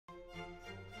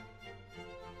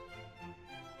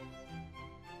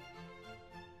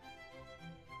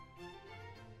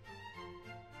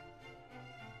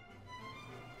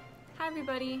Hi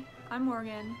everybody, I'm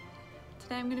Morgan.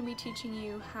 Today I'm going to be teaching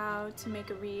you how to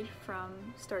make a reed from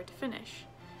start to finish.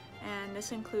 And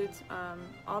this includes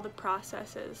all the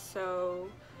processes, so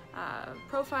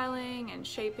profiling and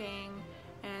shaping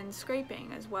and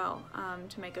scraping as well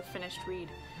to make a finished reed.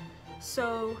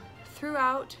 So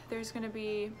throughout there's going to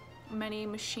be many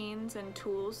machines and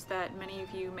tools that many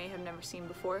of you may have never seen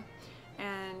before,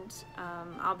 and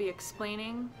I'll be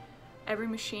explaining every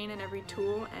machine and every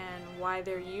tool and why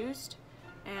they're used.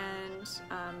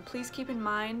 And please keep in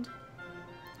mind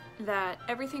that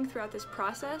everything throughout this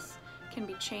process can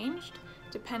be changed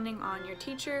depending on your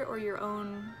teacher or your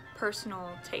own personal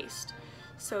taste.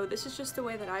 So this is just the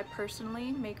way that I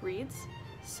personally make reeds,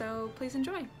 so please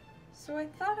enjoy. So I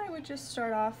thought I would just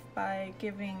start off by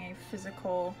giving a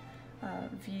physical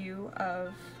view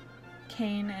of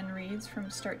cane and reeds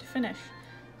from start to finish.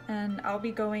 And I'll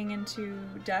be going into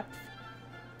depth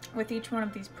with each one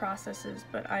of these processes,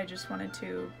 but I just wanted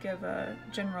to give a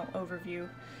general overview.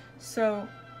 So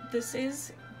this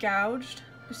is gouged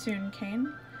bassoon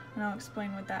cane, and I'll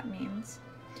explain what that means.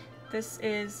 This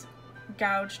is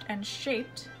gouged and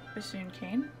shaped bassoon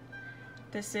cane.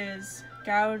 This is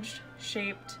gouged,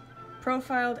 shaped,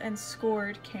 profiled, and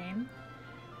scored cane.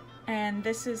 And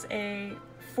this is a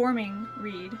forming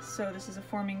reed, so this is a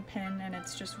forming pin and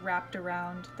it's just wrapped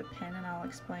around the pin, and I'll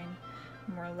explain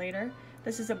more later.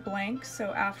 This is a blank,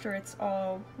 so after it's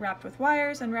all wrapped with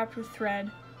wires and wrapped with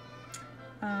thread.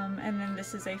 And then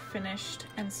this is a finished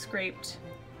and scraped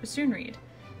bassoon reed.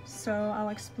 So I'll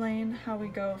explain how we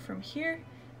go from here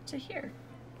to here.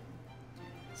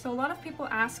 So a lot of people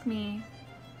ask me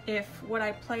if what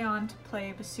I play on to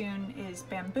play bassoon is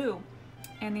bamboo.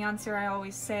 And the answer I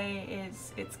always say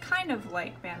is it's kind of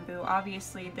like bamboo.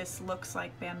 Obviously this looks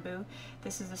like bamboo.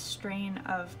 This is a strain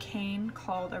of cane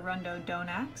called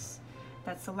Arundodonax.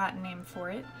 That's the Latin name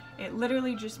for it. It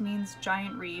literally just means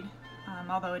giant reed,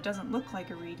 although it doesn't look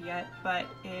like a reed yet, but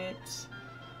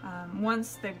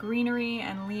once the greenery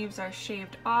and leaves are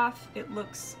shaved off, it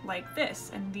looks like this,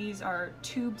 and these are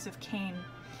tubes of cane.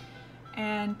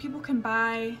 And people can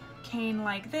buy cane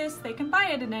like this. They can buy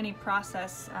it in any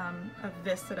process of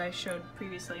this that I showed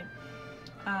previously.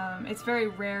 It's very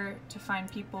rare to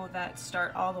find people that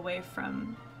start all the way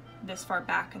from this far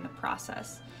back in the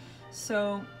process.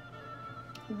 So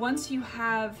once you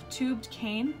have tubed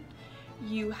cane,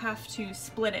 you have to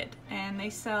split it, and they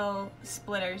sell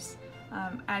splitters.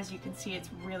 As you can see, it's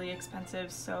really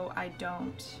expensive, so I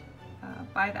don't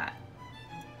buy that.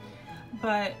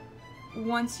 But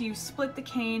once you split the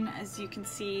cane, as you can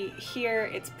see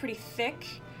here, it's pretty thick,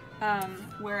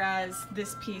 whereas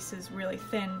this piece is really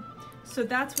thin. So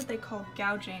that's what they call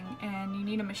gouging, and you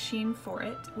need a machine for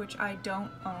it, which I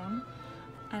don't own,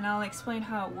 and I'll explain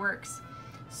how it works.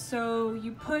 So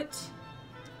you put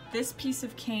this piece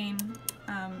of cane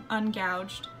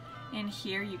ungouged in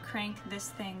here, you crank this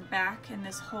thing back, and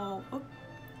this whole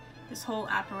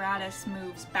apparatus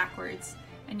moves backwards.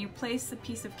 And you place the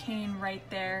piece of cane right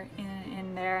there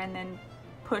in there, and then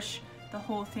push the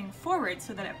whole thing forward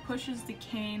so that it pushes the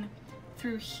cane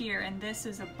through here. And this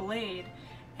is a blade,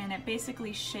 and it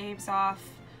basically shaves off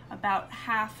about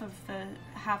half of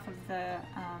the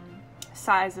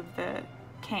size of the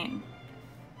cane.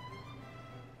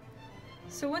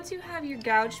 So once you have your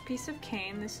gouged piece of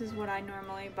cane, this is what I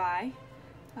normally buy.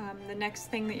 The next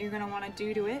thing that you're going to want to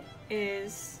do to it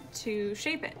is to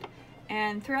shape it.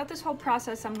 And throughout this whole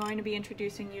process, I'm going to be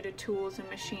introducing you to tools and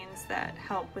machines that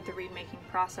help with the reed making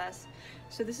process.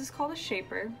 So this is called a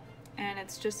shaper, and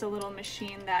it's just a little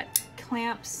machine that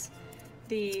clamps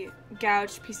the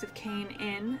gouged piece of cane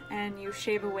in, and you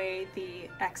shave away the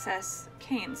excess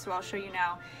cane. So I'll show you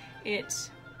now.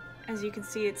 As you can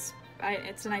see, it's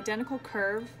an identical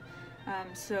curve,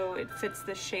 so it fits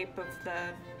the shape of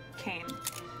the cane.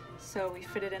 So we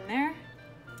fit it in there,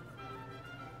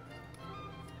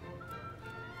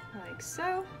 like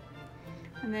so,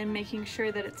 and then making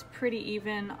sure that it's pretty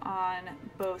even on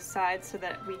both sides so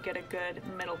that we get a good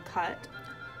middle cut,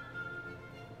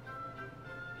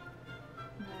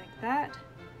 like that,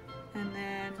 and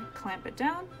then clamp it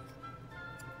down.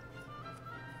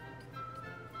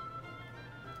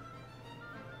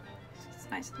 So it's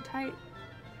nice and tight,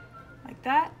 like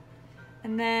that.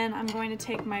 And then I'm going to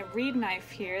take my reed knife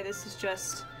here. This is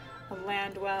just a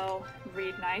Landwell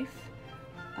reed knife.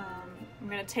 I'm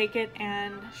going to take it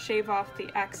and shave off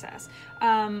the excess.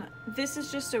 This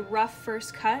is just a rough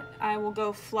first cut. I will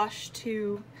go flush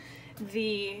to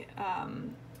the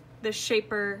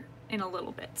shaper in a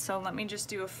little bit. So let me just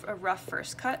do a rough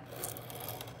first cut.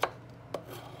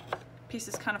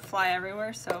 Pieces kind of fly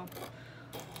everywhere, so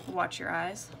watch your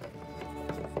eyes.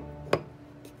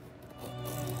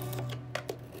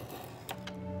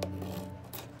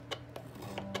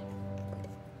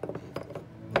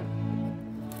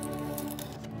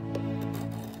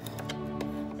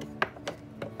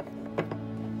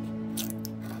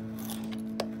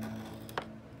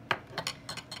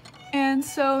 And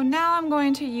so now I'm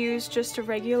going to use just a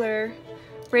regular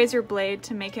razor blade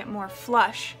to make it more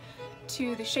flush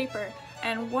to the shaper.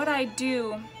 And what I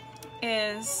do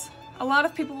is, a lot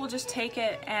of people will just take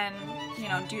it and, you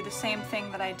know, do the same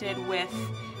thing that I did with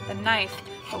the knife.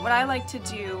 But what I like to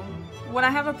do, what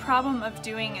I have a problem of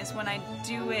doing is when I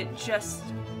do it just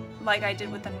like I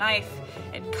did with the knife,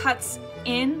 it cuts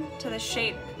into the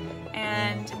shape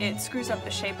and it screws up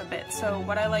the shape a bit. So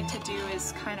what I like to do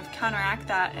is kind of counteract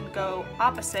that and go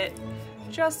opposite,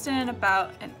 just in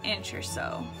about an inch or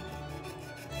so.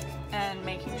 And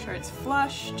making sure it's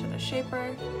flush to the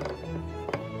shaper.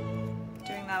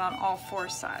 Doing that on all four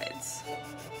sides.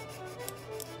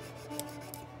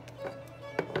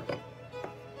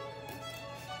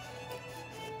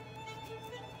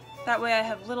 That way I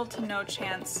have little to no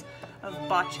chance of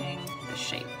botching the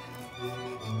shape.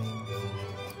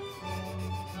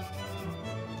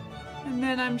 And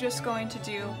then I'm just going to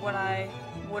do what I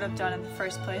would have done in the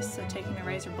first place, so taking the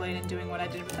razor blade and doing what I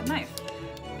did with the knife,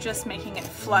 just making it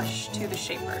flush to the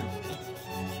shaper.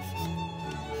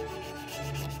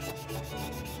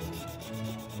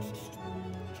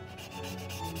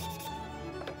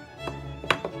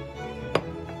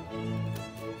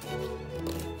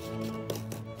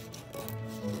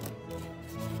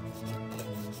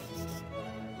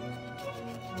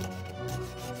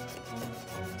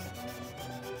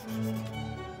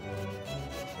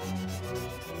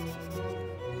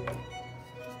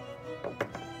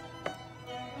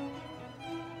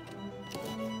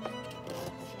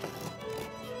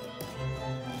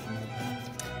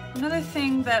 Another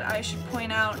thing that I should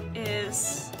point out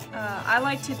is I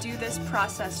like to do this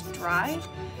process dry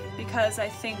because I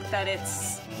think that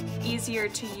it's easier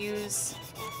to use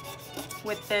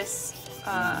with this.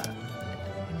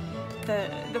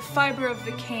 The fiber of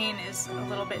the cane is a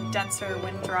little bit denser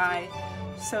when dry,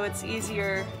 so it's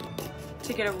easier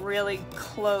to get a really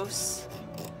close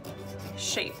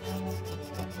shape.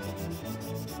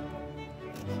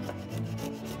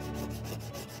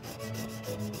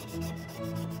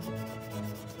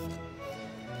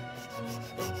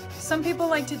 Some people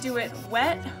like to do it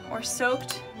wet or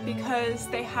soaked because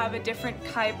they have a different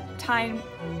type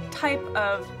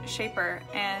of shaper,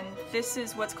 and this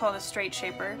is what's called a straight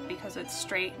shaper because it's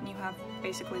straight and you have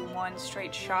basically one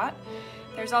straight shot.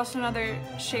 There's also another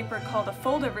shaper called a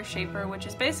fold over shaper, which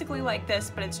is basically like this,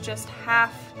 but it's just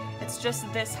half, it's just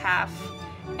this half,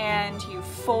 and you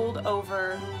fold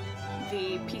over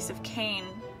the piece of cane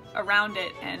around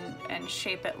it and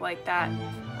shape it like that.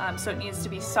 So it needs to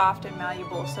be soft and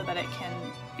malleable so that it can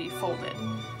be folded.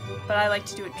 But I like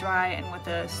to do it dry and with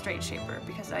a straight shaper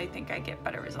because I think I get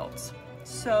better results.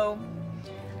 So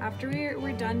after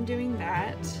we're done doing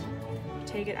that,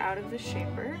 take it out of the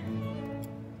shaper,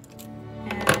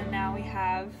 and now we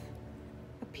have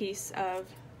a piece of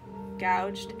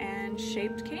gouged and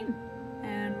shaped cane.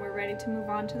 And we're ready to move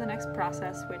on to the next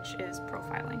process, which is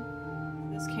profiling.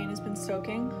 This cane has been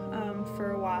soaking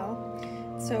for a while.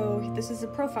 So this is a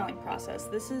profiling process.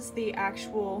 This is the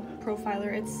actual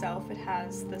profiler itself. It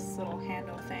has this little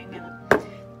handle thing, and the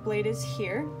blade is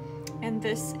here. And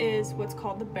this is what's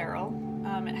called the barrel.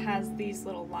 It has these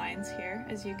little lines here,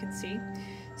 as you can see.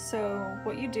 So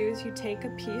what you do is you take a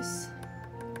piece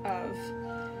of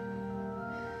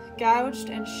gouged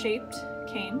and shaped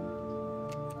cane,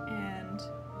 and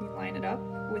you line it up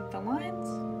with the lines,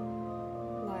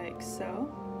 like so.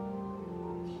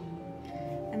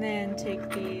 And then take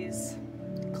these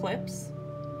clips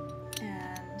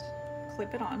and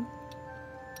clip it on.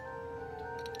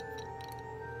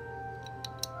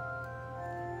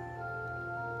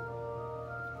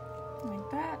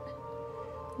 Like that.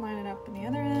 Line it up in the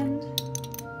other end.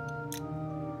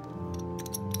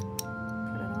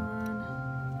 Put it on.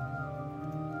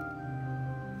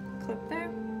 Clip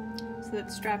there so that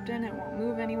it's strapped in, it won't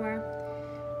move anywhere.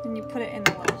 Then you put it in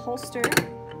the little holster,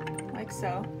 like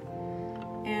so.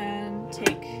 And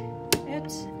take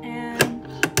it and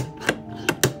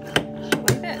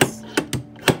like this.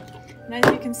 And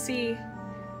as you can see,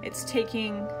 it's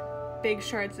taking big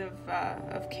shards of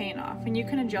cane off, and you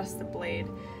can adjust the blade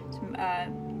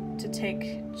to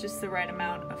take just the right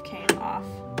amount of cane off.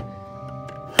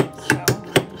 So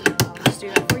I'll just do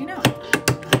that for you now.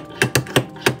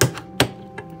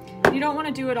 You don't want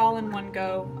to do it all in one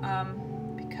go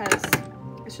because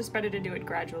it's just better to do it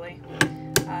gradually.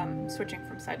 Switching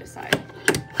from side to side.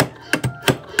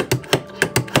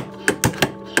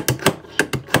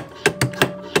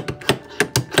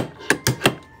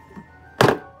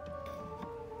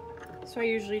 So I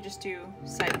usually just do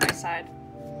side by side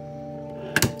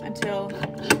until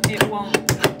it won't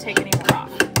take any more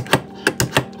off.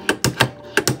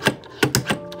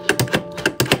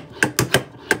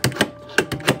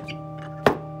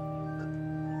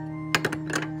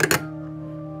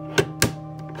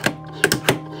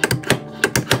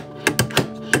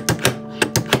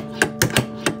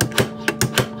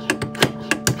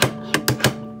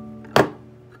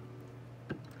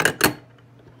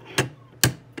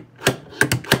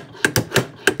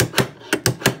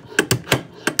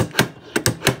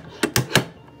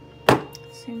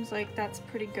 seems like that's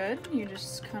pretty good. You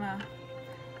just kind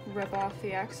of rub off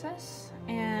the excess.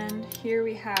 And here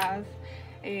we have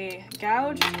a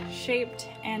gouged, shaped,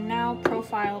 and now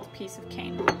profiled piece of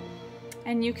cane.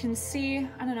 And you can see,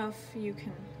 I don't know if you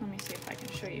can, let me see if I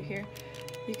can show you here.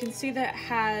 You can see that it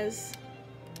has,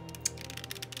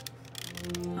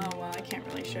 oh well, I can't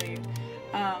really show you.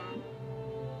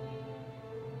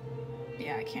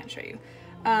 Yeah, I can't show you.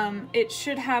 It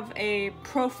should have a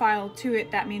profile to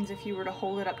it. That means if you were to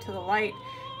hold it up to the light,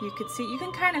 you could see, you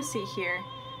can kind of see here.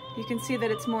 You can see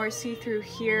that it's more see-through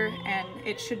here, and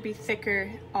it should be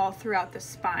thicker all throughout the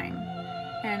spine.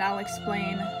 And I'll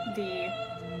explain the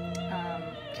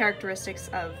characteristics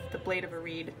of the blade of a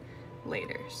reed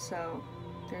later. So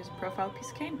there's a profiled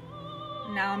piece of cane.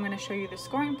 Now I'm going to show you the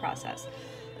scoring process.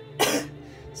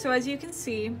 So as you can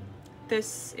see,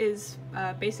 this is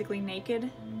basically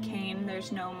naked cane.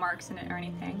 There's no marks in it or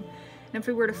anything. And if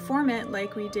we were to form it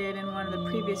like we did in one of the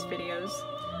previous videos,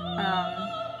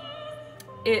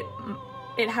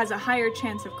 it has a higher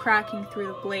chance of cracking through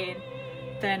the blade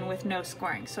than with no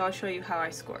scoring. So I'll show you how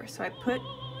I score. So I put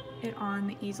it on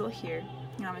the easel here.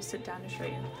 Now I'm going to sit down to show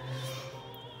you.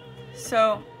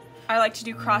 So I like to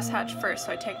do crosshatch first.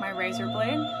 So I take my razor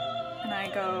blade and I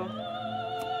go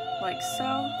like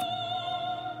so,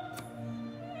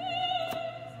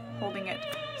 holding it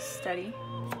steady.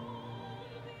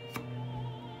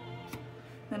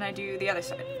 Then I do the other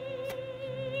side.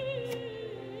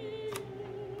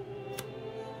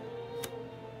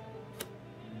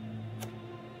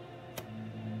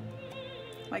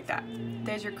 Like that.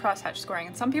 There's your crosshatch scoring.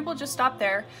 And some people just stop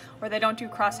there, or they don't do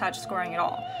crosshatch scoring at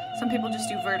all. Some people just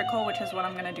do vertical, which is what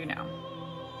I'm going to do now.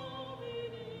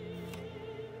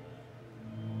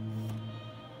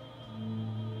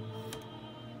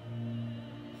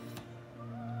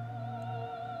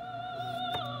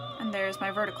 And there's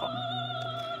my vertical.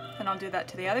 Then I'll do that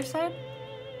to the other side.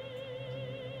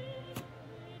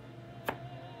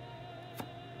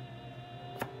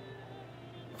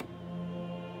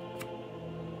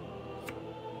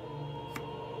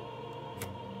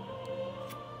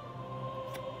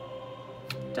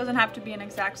 Doesn't have to be an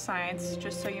exact science,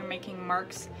 just so you're making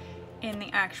marks in the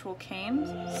actual cane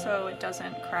so it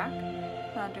doesn't crack.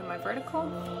 I'll do my vertical.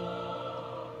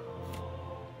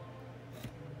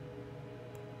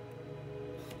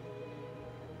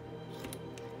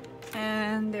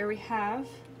 And there we have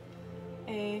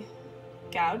a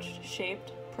gouged,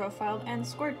 shaped, profiled, and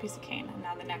scored piece of cane. And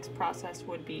now the next process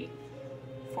would be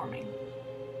forming.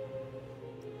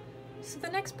 So the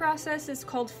next process is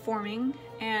called forming,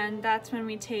 and that's when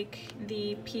we take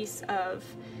the piece of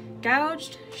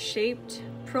gouged, shaped,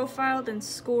 profiled, and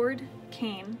scored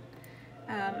cane,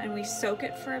 and we soak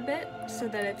it for a bit so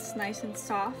that it's nice and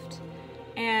soft,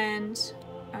 and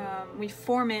we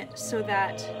form it so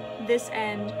that this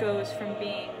end goes from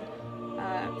being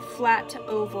flat to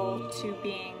oval to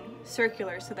being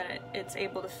circular so that it's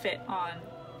able to fit on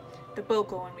the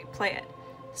bocal when we play it.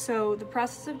 So the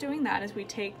process of doing that is we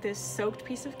take this soaked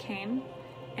piece of cane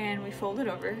and we fold it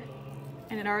over,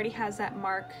 and it already has that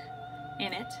mark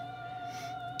in it.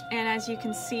 And as you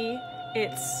can see,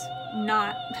 it's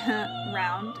not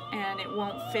round and it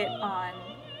won't fit on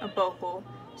a bocal,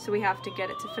 so we have to get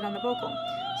it to fit on the bocal.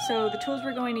 So the tools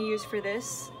we're going to use for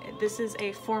this is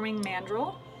a forming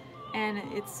mandrel, and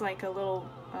it's like a little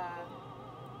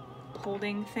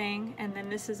holding thing, and then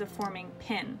this is a forming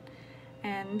pin.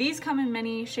 And these come in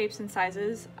many shapes and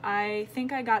sizes. I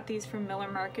think I got these from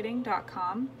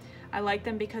millermarketing.com. I like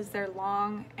them because they're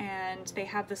long and they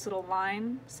have this little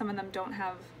line. Some of them don't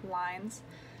have lines.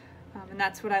 And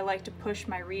that's what I like to push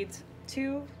my reeds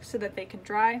to so that they can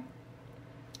dry.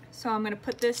 So I'm going to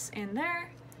put this in there,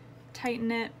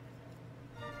 tighten it,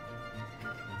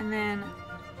 and then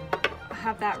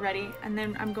have that ready. And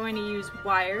then I'm going to use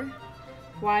wire.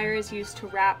 Wire is used to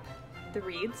wrap the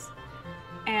reeds.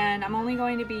 And I'm only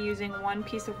going to be using one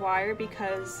piece of wire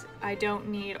because I don't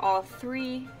need all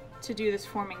three to do this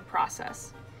forming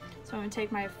process. So I'm going to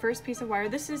take my first piece of wire.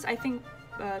 This is, I think,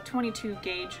 22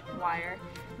 gauge wire.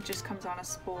 It just comes on a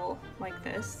spool like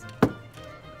this.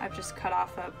 I've just cut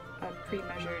off a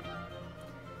pre-measured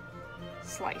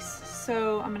slice.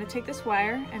 So I'm going to take this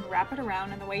wire and wrap it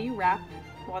around, and the way you wrap,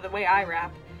 well, the way I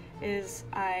wrap, is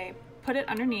I put it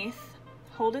underneath,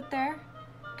 hold it there,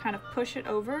 kind of push it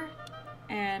over,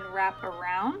 and wrap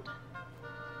around,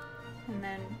 and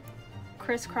then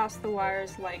crisscross the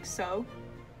wires like so,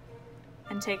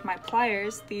 and take my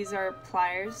pliers. These are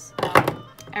pliers,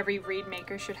 every reed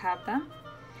maker should have them,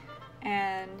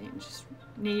 and you just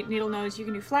needle nose. You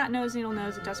can do flat nose, needle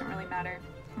nose, it doesn't really matter.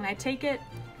 And I take it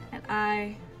and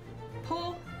I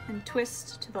pull and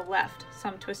twist to the left.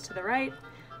 Some twist to the right,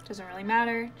 doesn't really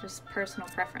matter, just personal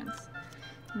preference.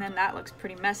 And then that looks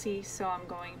pretty messy, so I'm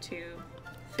going to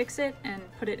fix it and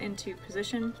put it into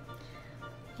position.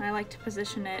 I like to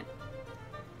position it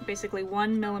basically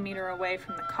 1 millimeter away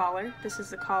from the collar. This is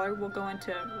the collar. We'll go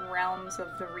into realms of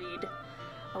the reed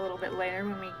a little bit later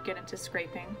when we get into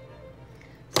scraping.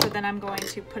 So then I'm going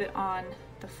to put it on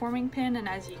the forming pin, and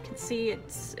as you can see,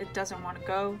 it doesn't want to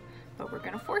go, but we're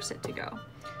going to force it to go.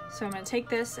 So I'm going to take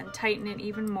this and tighten it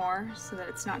even more so that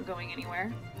it's not going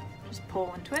anywhere. Just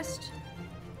pull and twist,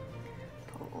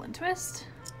 pull and twist,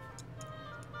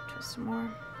 twist some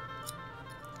more.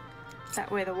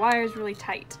 That way the wire is really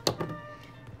tight.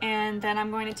 And then I'm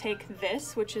going to take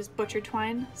this, which is butcher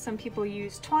twine. Some people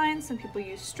use twine, some people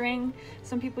use string,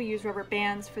 some people use rubber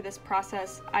bands for this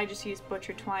process. I just use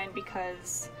butcher twine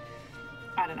because,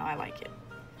 I don't know, I like it.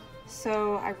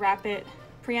 So I wrap it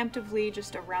preemptively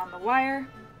just around the wire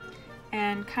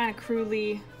and kind of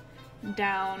cruelly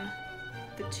down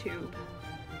the tube.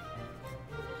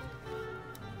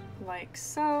 Like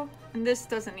so. And this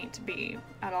doesn't need to be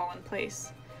at all in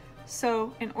place.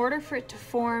 So in order for it to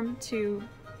form to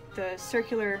the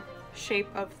circular shape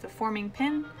of the forming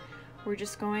pin, we're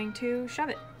just going to shove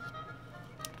it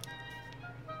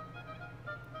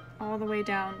all the way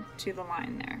down to the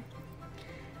line there.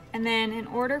 And then in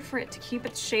order for it to keep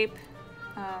its shape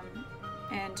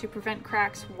and to prevent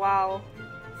cracks while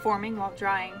forming, while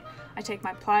drying, I take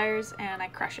my pliers and I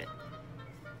crush it.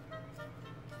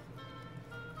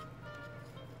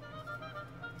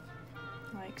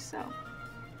 Like so.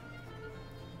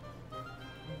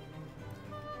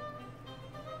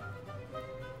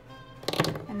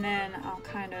 And then I'll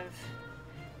kind of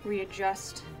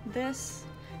readjust this,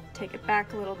 take it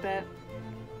back a little bit.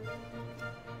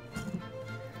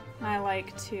 I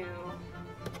like to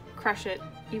crush it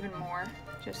even more,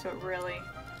 just so it really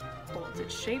holds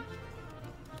its shape.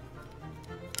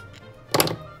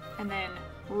 And then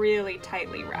really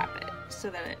tightly wrap it so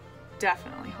that it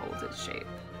definitely holds its shape.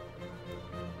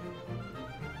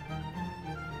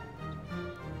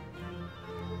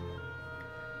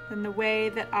 Then the way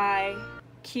that I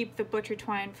keep the butcher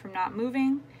twine from not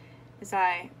moving is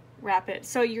I wrap it.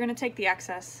 So you're going to take the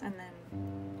excess and then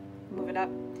move it up.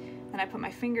 Then I put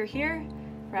my finger here,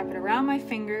 wrap it around my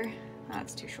finger. Oh,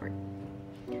 that's too short.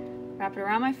 Wrap it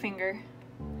around my finger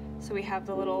so we have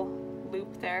the little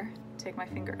loop there. Take my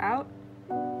finger out,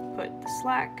 put the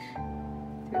slack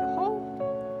through the hole,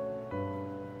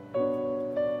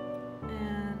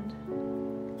 and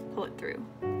pull it through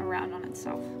around on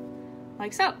itself,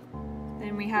 like so.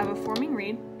 Then we have a forming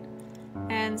reed,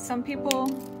 and some people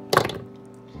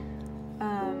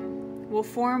will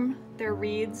form their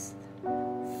reeds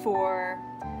for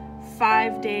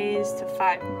 5 days to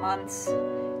 5 months.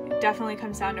 It definitely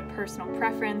comes down to personal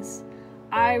preference.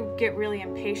 I get really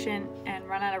impatient and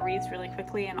run out of reeds really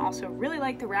quickly, and also really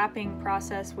like the wrapping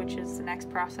process, which is the next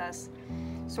process.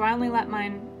 So I only let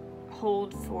mine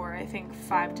hold for, I think,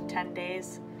 5 to 10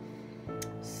 days.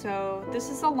 So this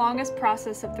is the longest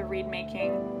process of the reed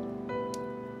making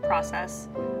process.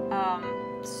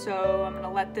 So I'm going to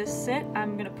let this sit.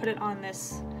 I'm going to put it on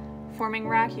this forming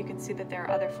rack. You can see that there are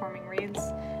other forming reeds,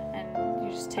 and you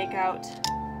just take out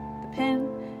the pin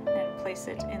and place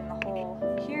it in the hole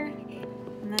here,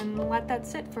 and then let that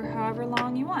sit for however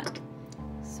long you want.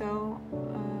 So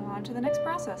on to the next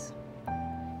process.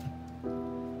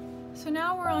 So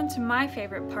now we're on to my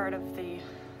favorite part of the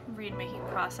reed making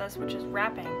process, which is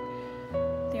wrapping.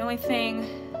 The only thing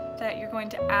that you're going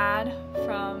to add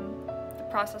from the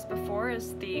process before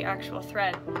is the actual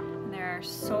thread. And there are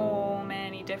so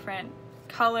many different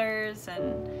colors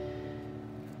and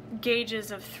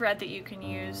gauges of thread that you can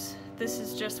use. This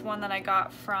is just one that I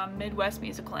got from Midwest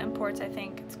Musical Imports. I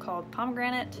think it's called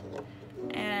Pomegranate.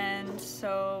 And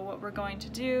so what we're going to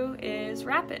do is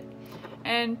wrap it.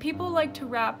 And people like to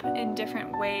wrap in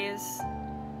different ways.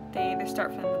 They either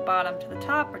start from the bottom to the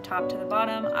top or top to the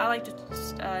bottom. I like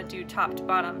to do top to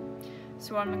bottom.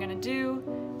 So what I'm going to do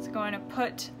is going to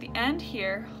put the end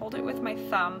here, hold it with my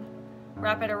thumb,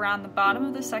 wrap it around the bottom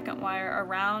of the second wire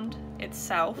around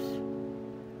itself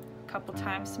a couple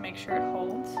times to make sure it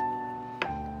holds.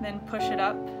 Then push it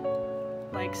up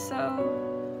like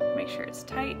so, make sure it's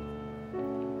tight.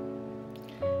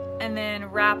 And then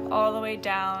wrap all the way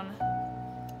down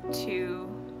to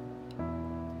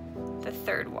the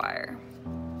third wire.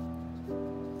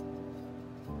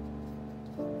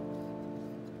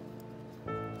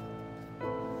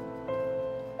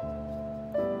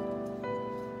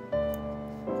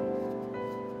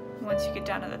 Once you get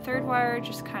down to the third wire,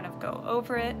 just kind of go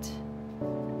over it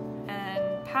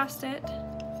and past it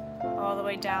all the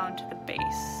way down to the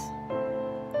base.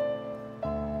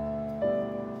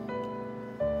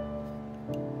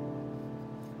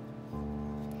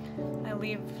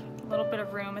 bit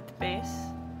of room at the base.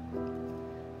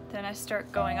 Then I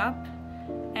start going up,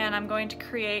 and I'm going to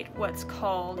create what's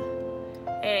called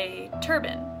a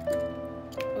turban,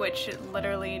 which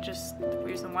literally just, the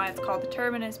reason why it's called a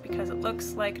turban is because it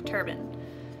looks like a turban.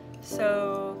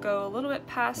 So go a little bit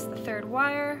past the third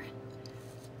wire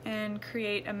and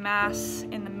create a mass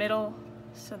in the middle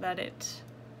so that it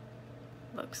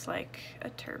looks like a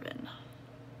turban.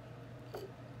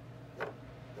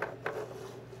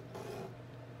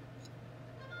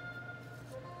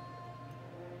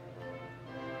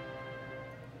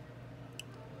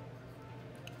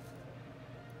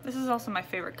 This is also my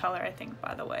favorite color, I think,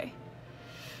 by the way.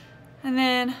 And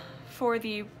then for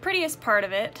the prettiest part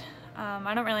of it,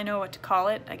 I don't really know what to call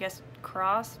it. I guess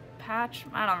cross patch?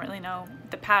 I don't really know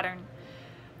the pattern.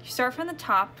 You start from the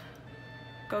top,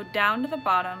 go down to the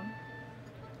bottom,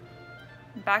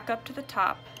 back up to the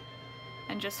top,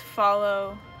 and just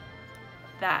follow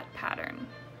that pattern,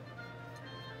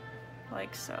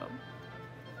 like so.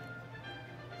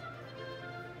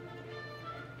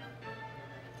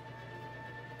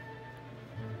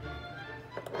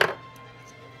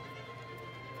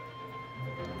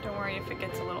 Don't worry if it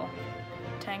gets a little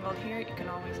tangled here, you can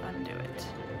always undo it.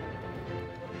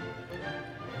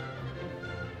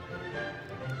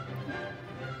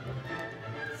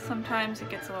 Sometimes it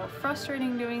gets a little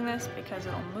frustrating doing this because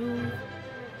it'll move,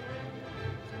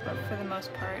 but for the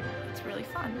most part, it's really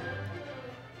fun.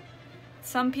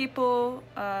 Some people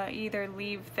either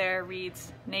leave their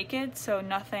reeds naked, so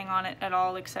nothing on it at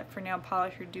all except for nail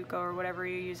polish or Duco or whatever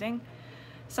you're using.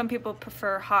 Some people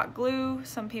prefer hot glue,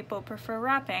 some people prefer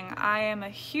wrapping. I am a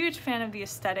huge fan of the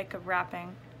aesthetic of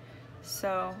wrapping,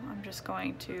 so I'm just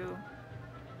going to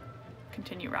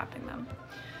continue wrapping them.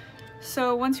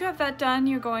 So once you have that done,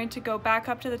 you're going to go back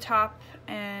up to the top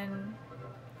and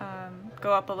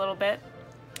go up a little bit.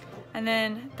 And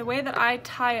then the way that I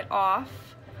tie it off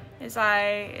is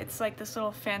it's like this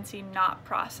little fancy knot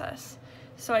process.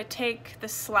 So I take the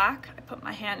slack, I put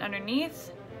my hand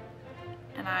underneath,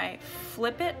 and I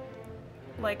flip it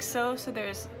like so, so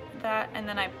there's that, and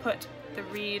then I put the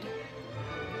reed,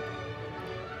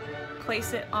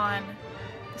 place it on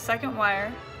the second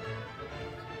wire,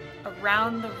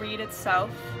 around the reed itself,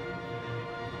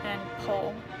 and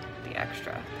pull the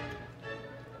extra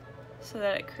so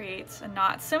that it creates a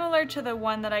knot similar to the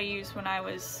one that I used when I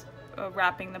was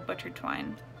wrapping the butcher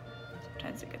twine.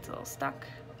 Sometimes it gets a little stuck.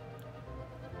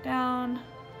 Down,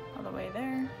 all the way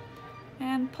there,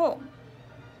 and pull.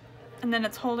 And then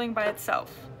it's holding by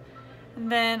itself.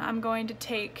 And then I'm going to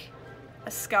take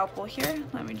a scalpel here.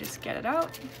 Let me just get it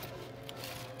out.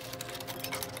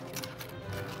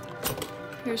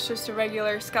 Here's just a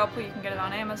regular scalpel, you can get it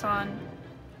on Amazon.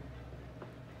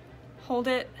 Hold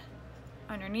it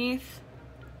underneath,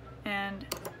 and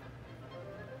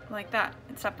like that,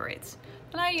 it separates.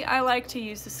 And I like to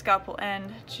use the scalpel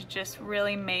end to just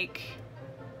really make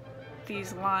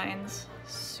these lines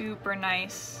super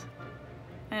nice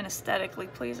and aesthetically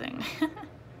pleasing.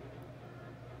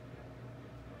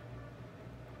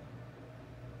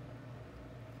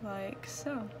 Like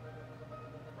so.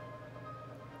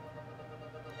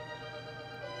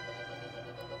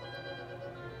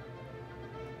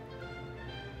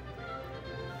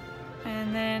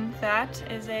 And then that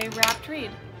is a wrapped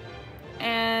reed.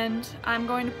 And I'm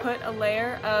going to put a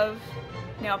layer of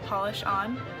nail polish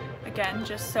on, again,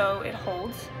 just so it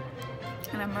holds.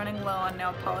 And I'm running low on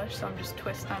nail polish, so I'm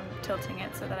tilting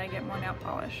it so that I get more nail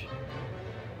polish.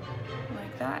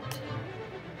 Like that.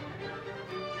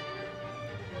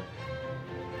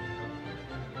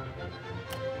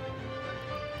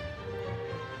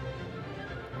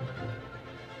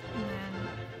 And then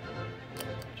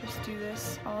just do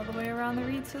this all the way around the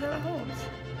reed so that it holds.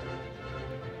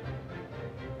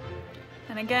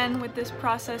 And again, with this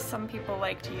process, some people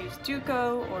like to use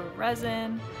Duco or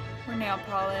resin or nail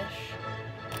polish.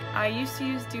 I used to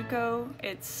use Duco.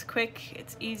 It's quick,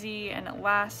 it's easy, and it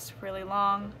lasts really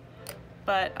long,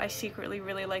 but I secretly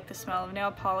really like the smell of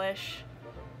nail polish,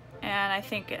 and I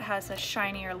think it has a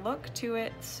shinier look to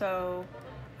it, so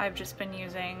I've just been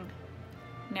using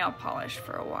nail polish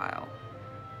for a while.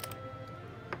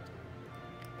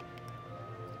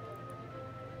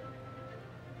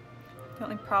 The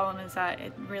only problem is that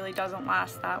it really doesn't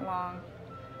last that long,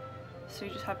 so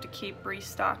you just have to keep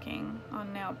restocking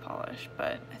on nail polish,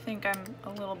 but I think I'm a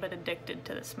little bit addicted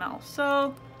to the smell,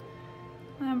 so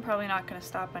I'm probably not going to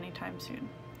stop anytime soon.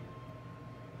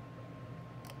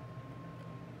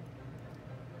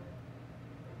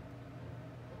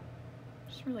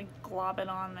 Just really glob it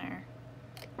on there.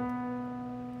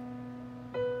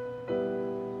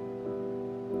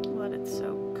 Let it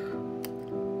soak.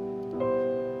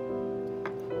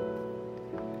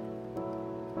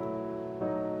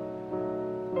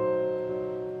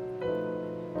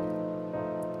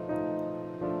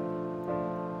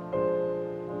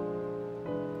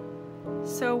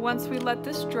 So once we let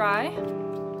this dry,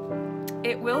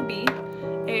 it will be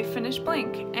a finished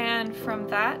blank, and from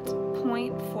that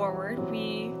point forward,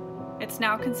 it's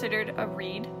now considered a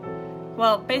reed.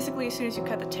 Well, basically as soon as you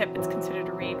cut the tip, it's considered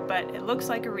a reed, but it looks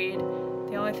like a reed.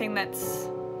 The only thing that's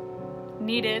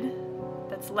needed,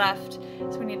 that's left,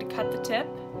 is we need to cut the tip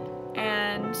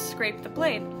and scrape the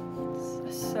blade.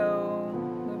 So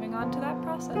moving on to that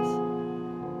process.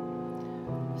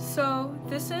 So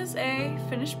this is a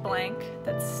finished blank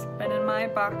that's been in my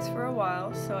box for a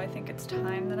while, so I think it's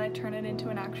time that I turn it into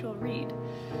an actual reed.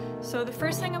 So the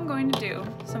first thing I'm going to do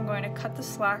is I'm going to cut the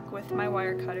slack with my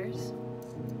wire cutters.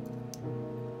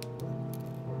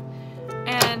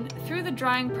 And through the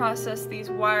drying process, these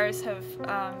wires have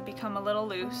become a little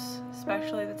loose,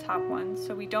 especially the top ones,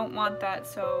 so we don't want that.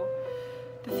 So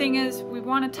the thing is, we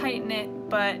want to tighten it,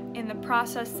 but in the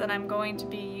process that I'm going to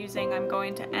be using, I'm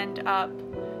going to end up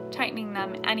tightening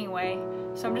them anyway.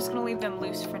 So I'm just going to leave them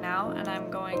loose for now, and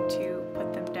I'm going to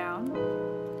put them down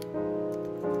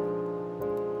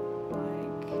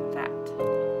like that.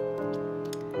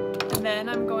 And then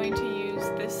I'm going to use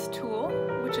this tool,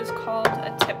 which is called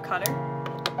a tip cutter.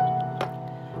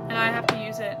 And I have to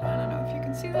use it, I don't know if you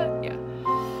can see that, yeah.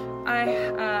 I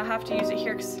have to use it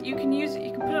here because you can use it,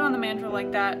 you can put it on the mandrel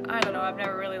like that. I don't know, I've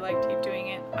never really liked doing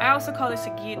it. I also call this a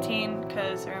guillotine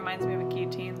because it reminds me of a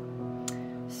guillotine.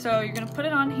 So you're going to put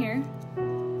it on here,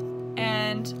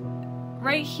 and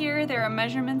right here there are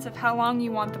measurements of how long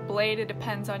you want the blade. It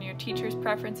depends on your teacher's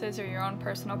preferences or your own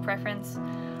personal preference.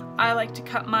 I like to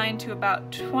cut mine to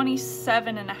about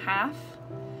 27.5.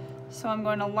 So I'm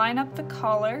going to line up the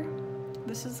collar,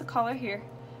 this is the collar here,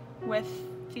 with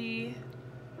the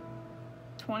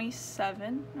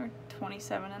 27 or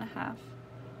 27.5,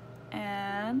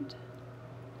 and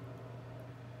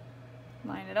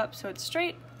line it up so it's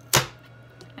straight,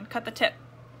 and cut the tip.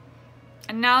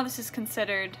 And now this is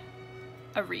considered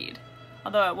a reed,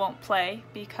 although it won't play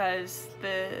because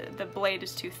the blade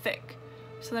is too thick.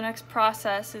 So the next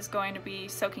process is going to be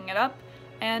soaking it up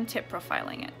and tip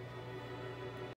profiling it.